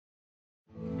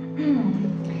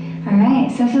All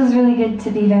right, so it feels really good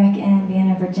to be back in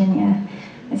Vienna, Virginia.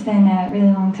 It's been a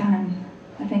really long time.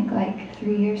 I think like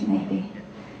 3 years maybe.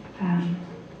 I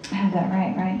had that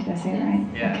right? Did I say it right?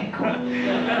 Yeah. Okay, cool.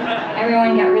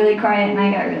 Everyone got really quiet and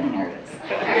I got really nervous.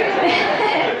 All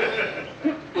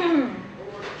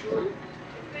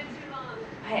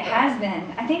right. It has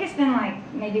been. I think it's been like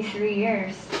maybe 3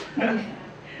 years. Maybe a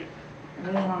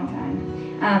really long time.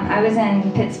 I was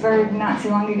in Pittsburgh not too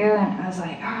long ago and I was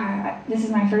like, this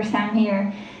is my first time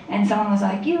here. And someone was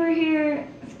like, you were here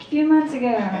a few months ago.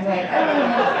 And I was like, oh.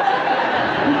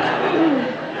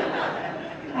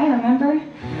 I remember.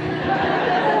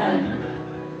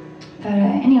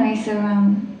 Anyway, so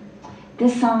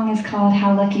this song is called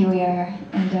How Lucky We Are.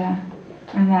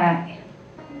 And I'm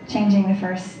changing the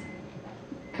first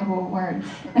couple of words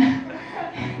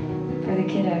for the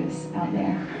kiddos out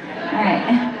there. All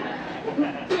right.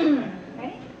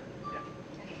 Ready?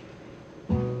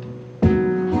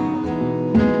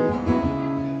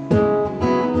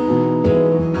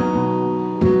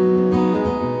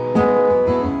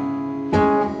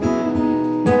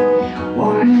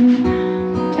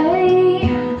 One day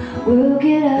we'll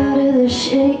get out of the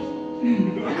shade. I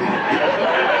didn't work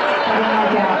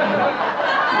out.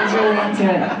 I was really into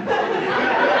it.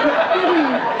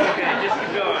 Okay, just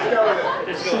keep going.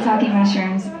 Just go. Shiitake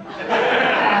mushrooms.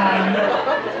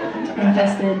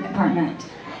 Infested apartment.